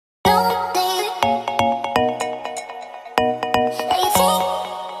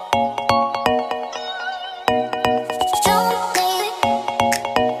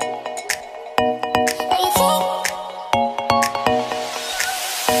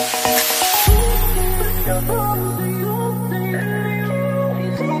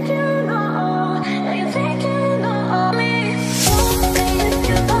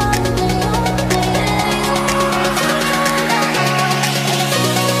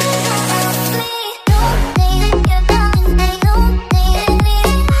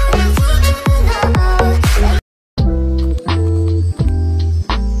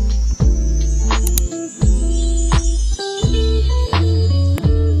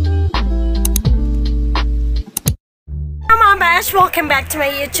Welcome back to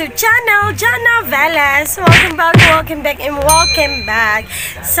my YouTube channel, Jana Velas. Welcome back, and welcome back.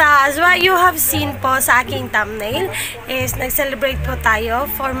 So, as what you have seen po sa aking thumbnail is nag-celebrate po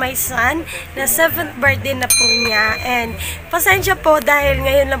tayo for my son na 7th birthday na po niya. And pasensya po dahil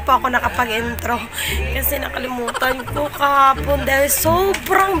ngayon lang po ako nakapag-intro kasi nakalimutan ko kahapon dahil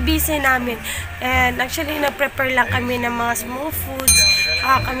sobrang busy namin. And actually, nag-prepare lang kami ng mga small foods.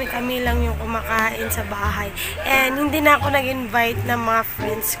 Kami lang yung kumakain sa bahay. And hindi na ako nag-invite ng mga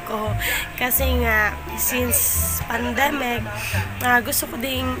friends ko. Kasi nga, since pandemic, gusto ko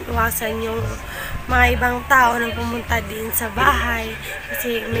ding iwasan yung mga ibang tao na pumunta din sa bahay.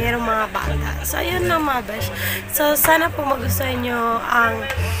 Kasi mayroong mga bata. So, ayun na mga besh. So, sana po magustuhan nyo ang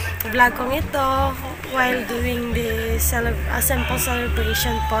vlog kong ito while doing the simple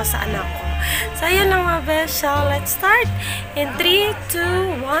celebration po sa anak ko. So, ayun lang mga besh. So, let's start. In 3,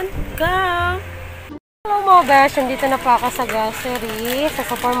 2, 1, go! Hello mga besh. Nandito na po ako sa grocery, sa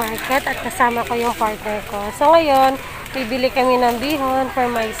supermarket, at kasama ko yung partner ko. So, ngayon, bibili kami ng bihon for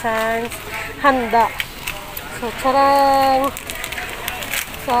my son's handa. So, charang!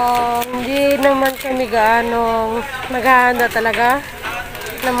 So, hindi naman kami gaanong maghahanda talaga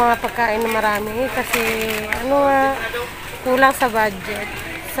ng mga pagkain na marami kasi kulang sa budget.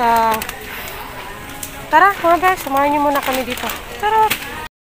 So, tara mga besh, samahan niyo muna kami dito. Tara!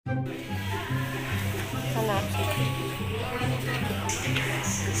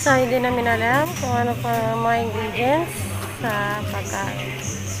 So, hindi namin alam kung ano pa mga ingredients sa pagkain.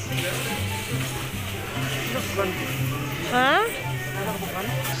 Ha?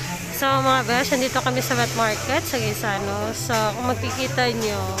 So, mga besh, nandito kami sa wet market sa Gisano. So, kung makikita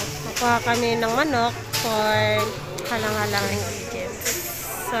nyo, makuha kami ng manok for halang-halang ingredients.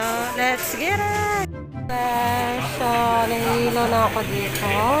 So, let's get it! So, nahihilo na ako dito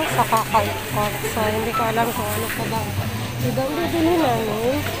sa kakaikot. So, hindi ko alam kung ano pa bang ibang bibili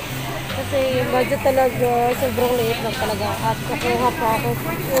namin. Kasi budget talaga, sobrang liit lang talaga. At kukuha pa ako,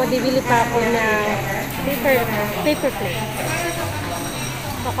 bibili pa ako ng paper plate.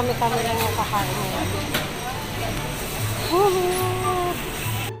 So, kami lang yung kakain niya.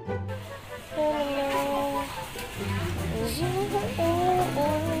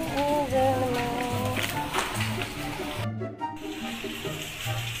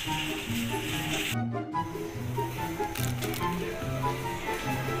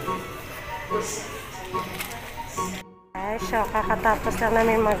 So, kakatapos lang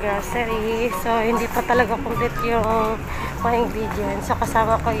namin mag-grocery. So, hindi pa talaga complete yung mga ingredients. So,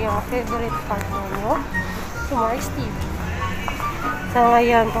 kasama ko yung favorite partner nyo, si Mark Steve. So,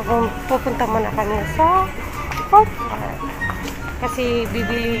 ngayon, pupunta muna kami sa food park. Kasi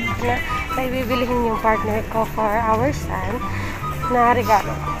may bibilihin yung partner ko for our son na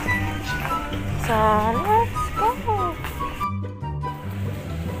regalo. So, let's go!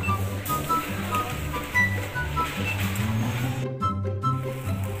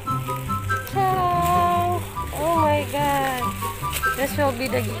 This will be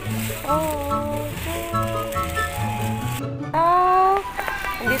the gift.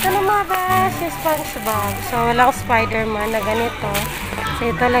 Dito na mga besh, yung SpongeBob. So, walang Spider-Man na ganito. So,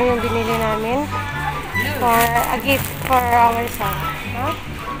 ito lang yung binili namin for a gift for our son.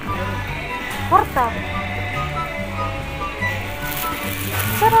 Porta.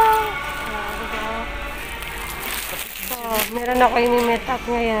 Sarang! So, meron ako yung meet up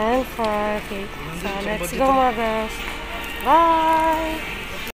ngayon for cake. So, let's go mga besh. Bye!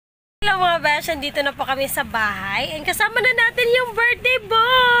 Hello mga besh, dito na po kami sa bahay. And kasama na natin yung birthday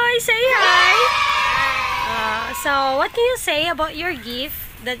boy! Say hi! So, what can you say about your gift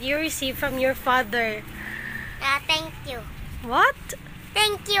that you received from your father? Thank you. What?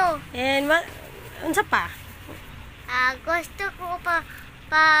 Thank you. And what? Unsa pa? Gusto ko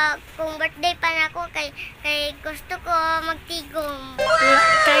kung birthday pa na ako, kay gusto ko magtigom.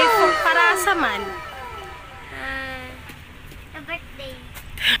 Kay para sa man? Birthday.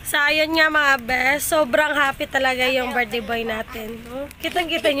 So, ayun nga mga best. Sobrang happy talaga yung birthday boy natin.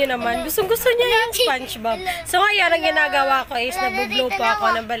 Kitang-kita nyo naman. Gustong-gusto niya yung SpongeBob. So, ngayon, ang ginagawa ko is nabublow po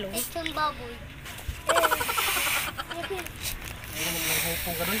ako ng balloon.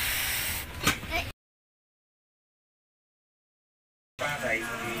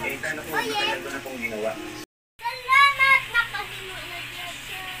 Salamat! Nakahimo na siya.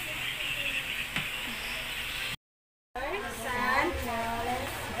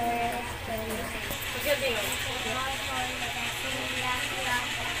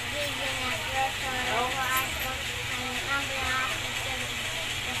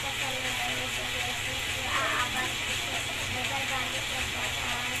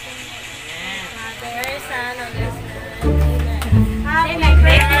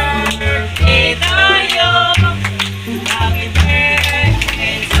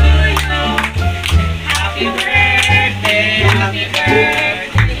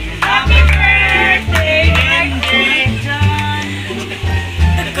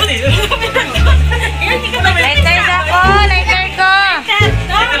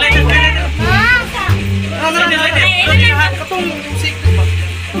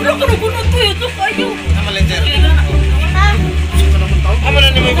 Wala ka na gunod to ito kayo. Manager. Ha? Amo na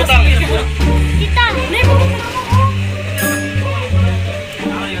ni mo ibutang. Kita. Nemo.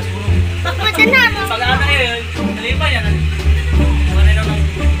 Bakit na? Pag-ana eh, nalipa yan. Ano naman?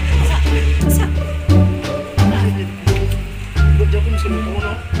 Sa. Budyo ko sa mo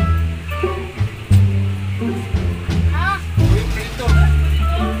no. Ha?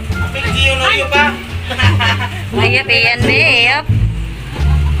 Apelyido no yo pa. Ayop, iyan be, ayop.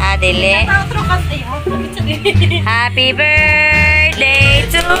 Adele. Outro kasi mo. Happy birthday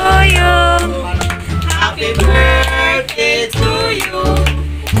to you. Happy birthday to you.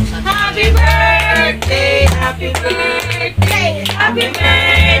 Happy birthday, happy birthday, happy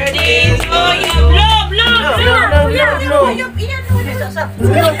birthday to you. Blow.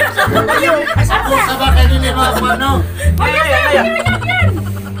 Sa ba kayo ni mga ano?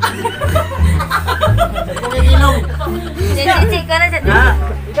 Ilong. Sisi ko na sa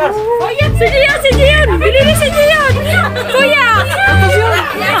Si Gian. Binili si Gian. Kuya.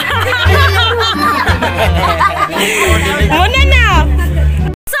 Muna na.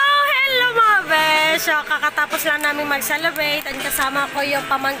 So, hello mga besh. So, kakatapos lang namin mag-celebrate. And kasama ko yung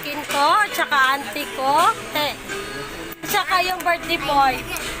pamangkin ko, tsaka auntie ko, tsaka yung birthday boy.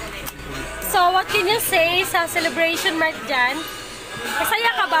 So, what can you say sa celebration, Mark Jan?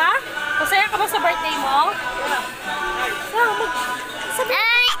 Masaya ka ba? Masaya ka ba sa birthday mo? Sabi,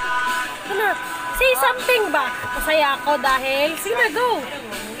 ano? Say something ba? Masaya ako dahil, sige na, go.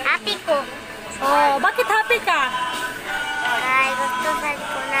 Happy ko. Oh, bakit happy ka? Ay, gusto ko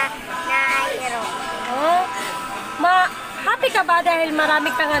na hero. Oh, happy ka ba dahil marami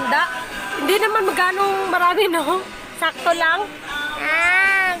kang handa? Hindi naman magkanong marami, no? Sakto lang.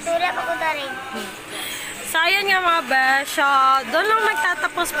 Tulad ako na rin. So, ayan nga mga besh. So, doon lang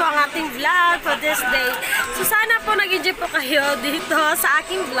nagtatapos po ang ating vlog for this day. So, sana po nag-enjoy po kayo dito sa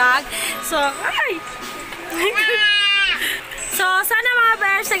aking vlog. So, ay! So, sana mga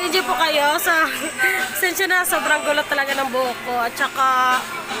besh, nag-enjoy po kayo. So, sensya na, sobrang gulo talaga ng buhok ko. At saka,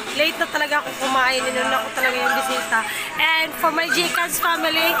 late na talaga ako kumain. Inuna ko talaga yung bisita. And for my Gcash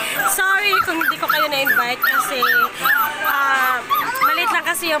family, sorry kung hindi ko kayo na-invite kasi maliit lang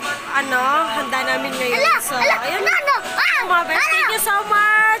kasi yung handa namin ngayon. So, ayun. Mga besh, thank you so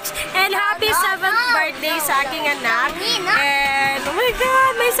much. And happy 7th birthday sa aking anak. And, oh my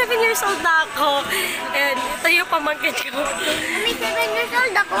God, may 7 years old na ako. And ito yung pamangkin ko. May 7 years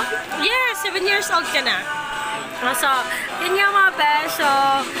old ako. Yes, 7 years old ka na. So, yun nga mga besh. So,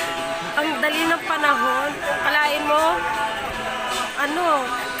 ang dali ng panahon. Kalain mo,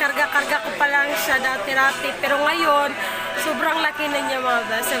 karga-karga ko pa lang siya dati-dati. Pero ngayon, sobrang laki na niya mga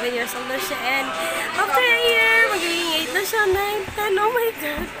besh. 7 years old na siya. And after a year, magiging 8 na siya, 9, 10. Oh my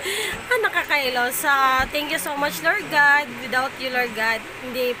God. Nakakailo. So, thank you so much, Lord God. Without you, Lord God,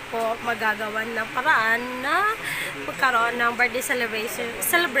 hindi po magagawan ng paraan na magkaroon ng birthday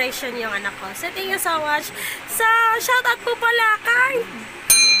celebration yung anak ko. So, thank you so much. So, shoutout po pala kay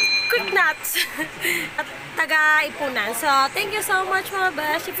Quick Nuts at taga-ipunan. So, thank you so much mga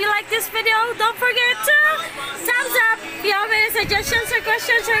besh. If you like this video, don't forget to thumbs up. If you have any suggestions or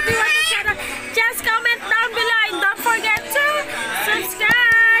questions